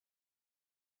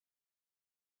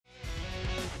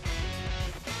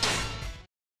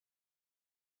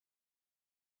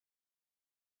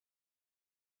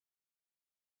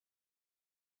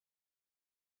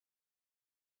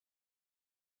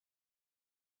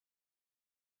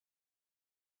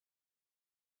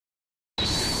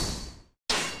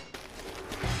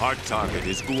Our target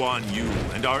is Guan Yu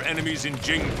and our enemies in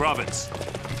Jing province.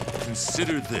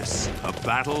 Consider this a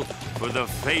battle for the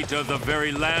fate of the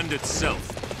very land itself.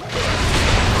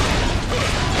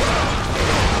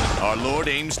 Our lord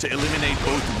aims to eliminate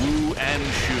both Wu and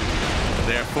Shu.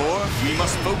 Therefore, we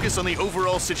must focus on the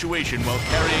overall situation while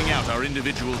carrying out our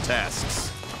individual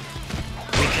tasks.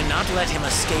 We cannot let him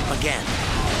escape again.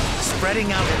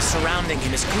 Spreading out and surrounding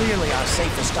him is clearly our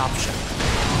safest option.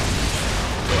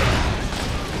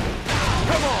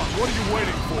 Come on, what are you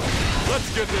waiting for? Let's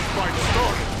get this fight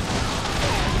started.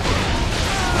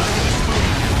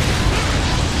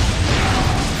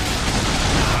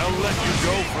 I'll let you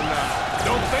go for now.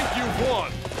 Don't think you've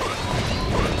won.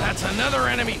 That's another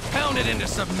enemy pounded into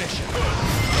submission.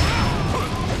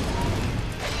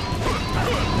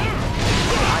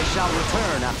 I shall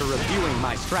return after reviewing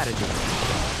my strategy.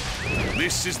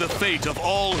 This is the fate of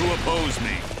all who oppose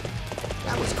me.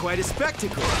 That was quite a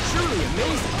spectacle. Truly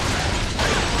amazing.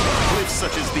 Cliffs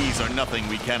such as these are nothing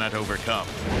we cannot overcome.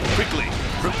 Quickly,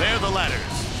 prepare the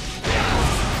ladders.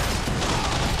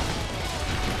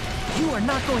 You are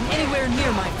not going anywhere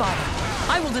near my father.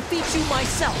 I will defeat you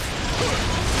myself.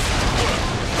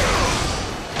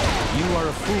 You are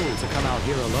a fool to come out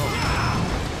here alone.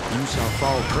 You shall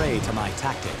fall prey to my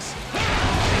tactics.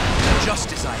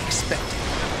 Just as I expected.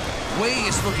 Wei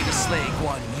is looking to slay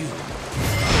Guan Yu.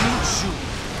 You, Shu,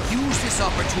 use this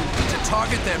opportunity to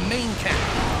target their main camp.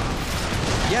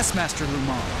 Yes, Master Lu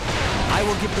Meng. I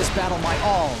will give this battle my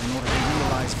all in order to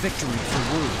realize victory for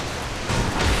Wu.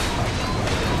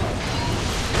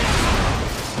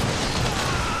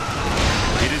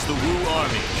 It is the Wu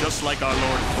army, just like our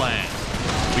lord planned.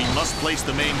 We must place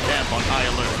the main camp on high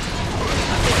alert.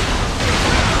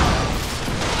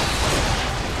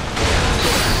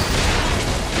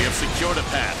 We have secured a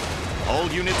path. All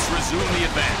units resume the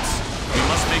advance. We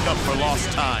must make up for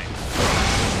lost time.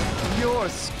 Your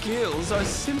skills are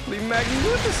simply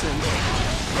magnificent.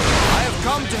 I have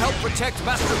come to help protect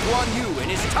Master Guan Yu in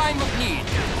his time of need.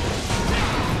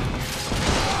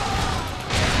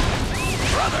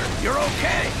 Brother, you're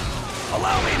okay.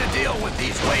 Allow me to deal with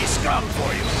these Wei scum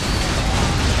for you.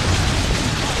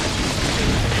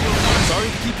 Sorry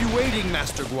to keep you waiting,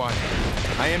 Master Guan.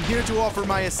 I am here to offer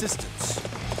my assistance.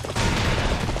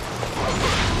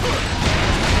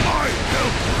 I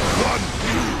help Guan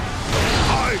Yu.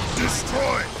 I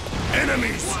destroy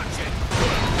enemies.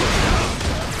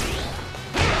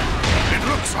 It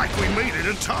looks like we made it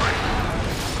in time.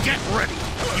 Get ready,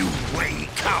 you Wei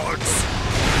cowards.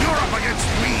 You're up against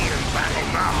me in battle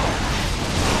now.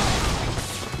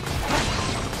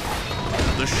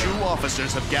 The Shu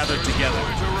officers have gathered together.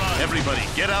 Everybody,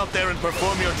 get out there and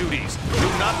perform your duties. Do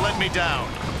not let me down.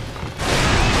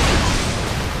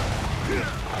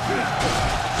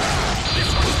 This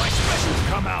was my special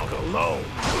come out alone.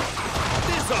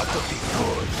 This ought to be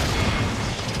good.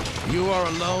 You are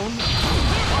alone?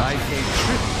 I pay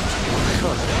tribute to your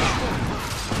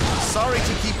courage. Sorry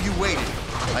to keep you waiting.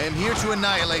 I am here to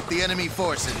annihilate the enemy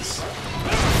forces.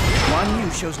 Guan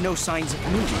Yu shows no signs of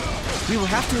moving. We will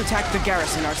have to attack the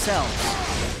garrison ourselves.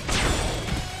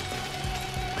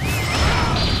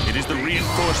 It is the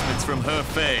reinforcements from He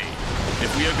Fei.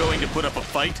 If we are going to put up a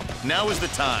fight, now is the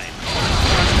time.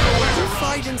 To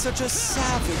fight in such a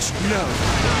savage, no,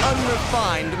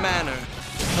 unrefined manner.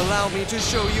 Allow me to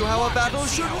show you how a battle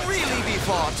should really be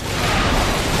fought.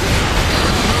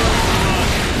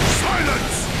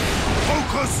 Silence!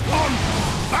 Focus on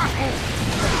battle!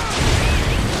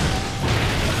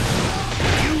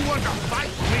 You want to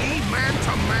fight me man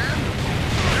to man?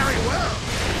 Very well.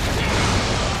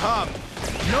 Come,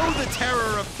 know the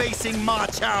terror of facing Ma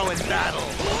Chao in battle.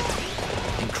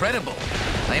 Incredible.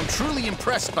 I am truly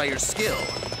impressed by your skill.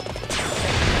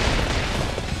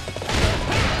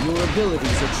 Your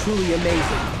abilities are truly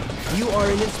amazing. You are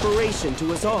an inspiration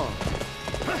to us all.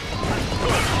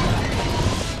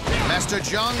 Master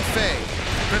Zhang Fei,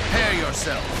 prepare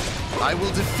yourself. I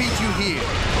will defeat you here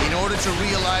in order to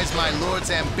realize my lord's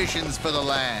ambitions for the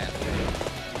land.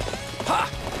 Ha!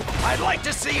 I'd like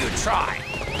to see you try.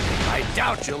 I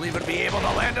doubt you'll even be able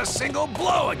to land a single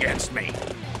blow against me.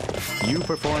 You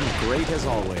performed great as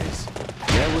always.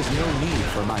 There was no need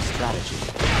for my strategy.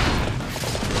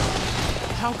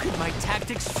 How could my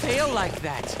tactics fail like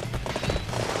that?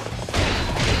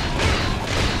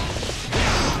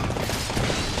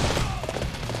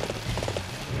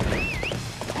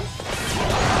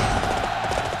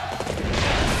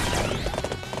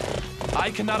 I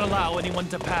cannot allow anyone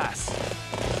to pass.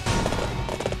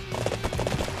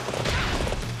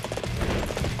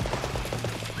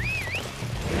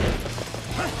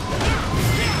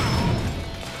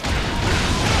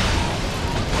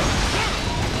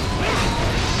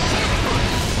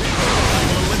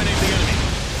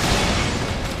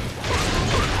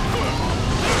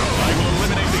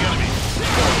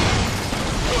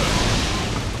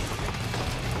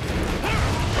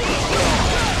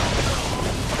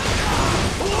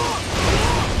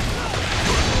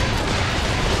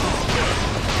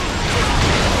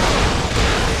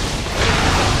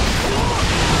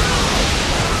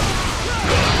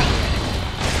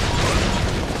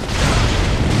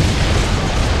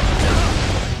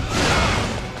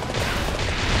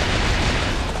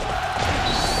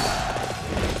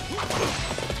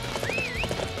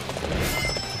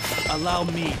 Allow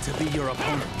me to be your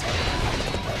opponent.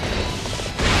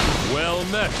 Well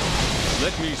met.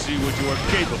 Let me see what you are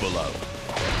capable of.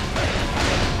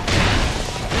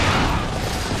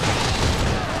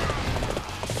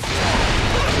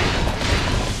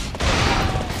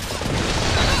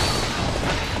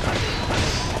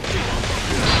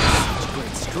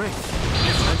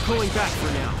 I'm pulling back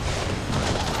for now.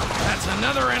 That's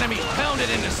another enemy pounded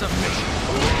into submission.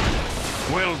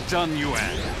 Well done,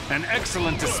 Yuan. An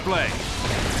excellent display.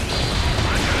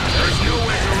 There's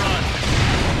nowhere to run.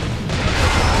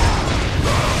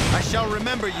 I shall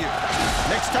remember you.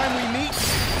 Next time we meet,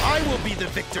 I will be the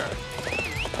victor.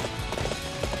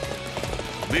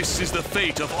 This is the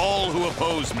fate of all who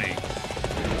oppose me.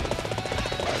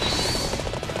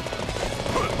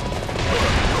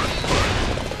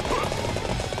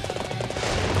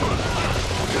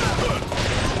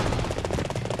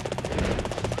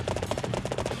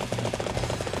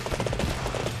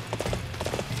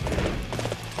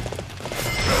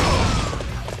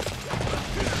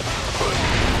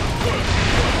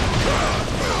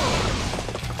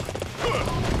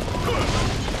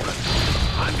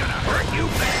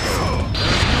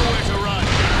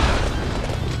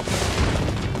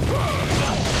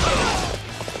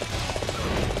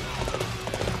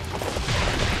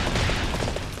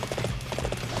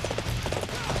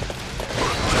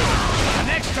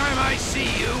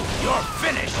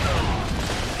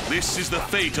 This is the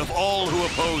fate of all who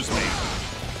oppose me.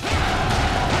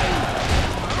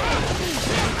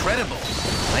 Incredible.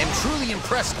 I am truly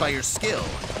impressed by your skill.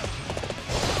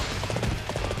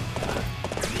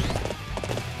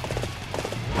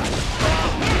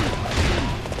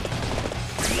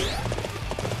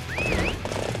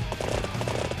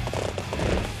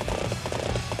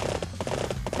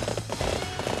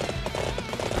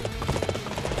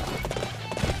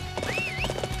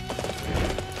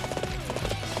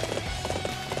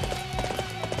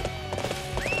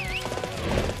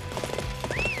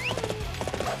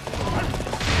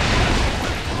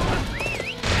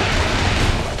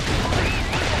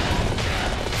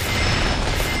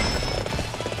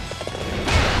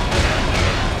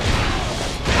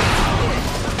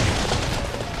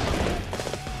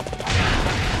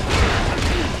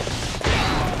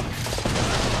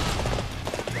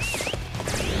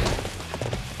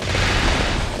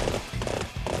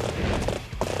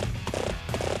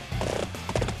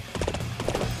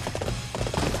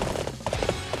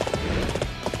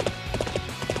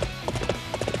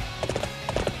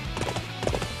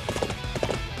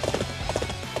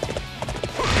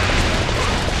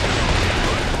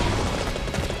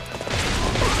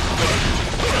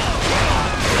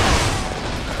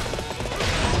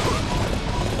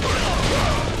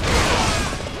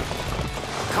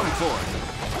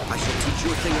 I shall teach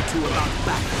you a thing or two about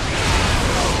battle.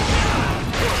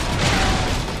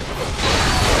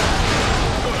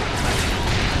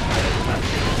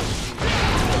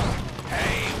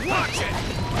 Hey, watch it!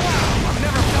 Wow, I've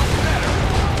never felt better!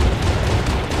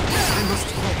 I must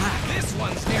fall back. This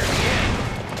one's near the end.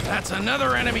 That's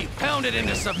another enemy pounded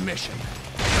into submission.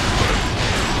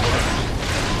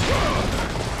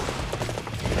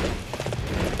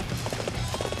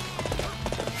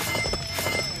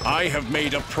 I have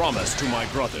made a promise to my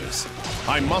brothers.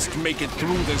 I must make it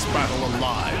through this battle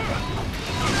alive.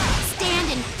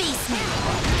 Stand and face me.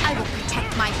 I will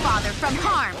protect my father from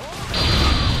harm.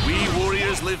 We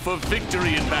warriors live for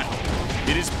victory in battle.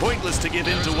 It is pointless to give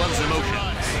in to one's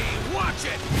emotions. Hey, watch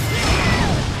it!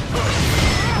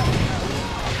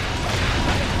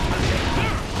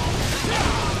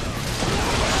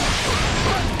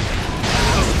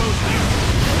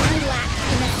 You lack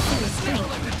the necessary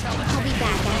strength. I'll be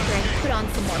back after I put on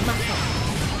some more muscle.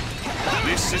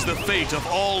 This is the fate of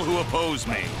all who oppose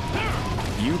me.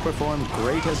 You performed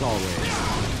great as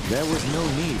always. There was no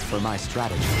need for my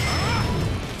strategy.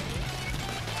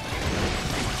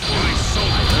 My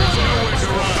soldiers are nowhere to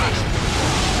run.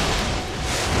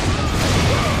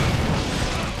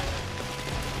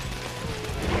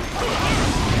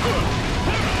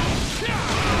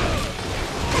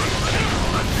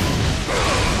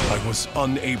 I was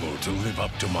unable to live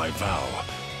up to my vow.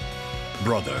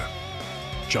 Brother,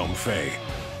 Zhang Fei,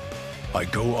 I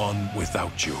go on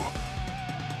without you.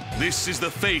 This is the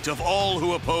fate of all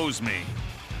who oppose me.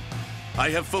 I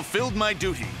have fulfilled my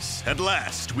duties. At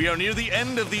last, we are near the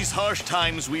end of these harsh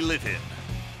times we live in.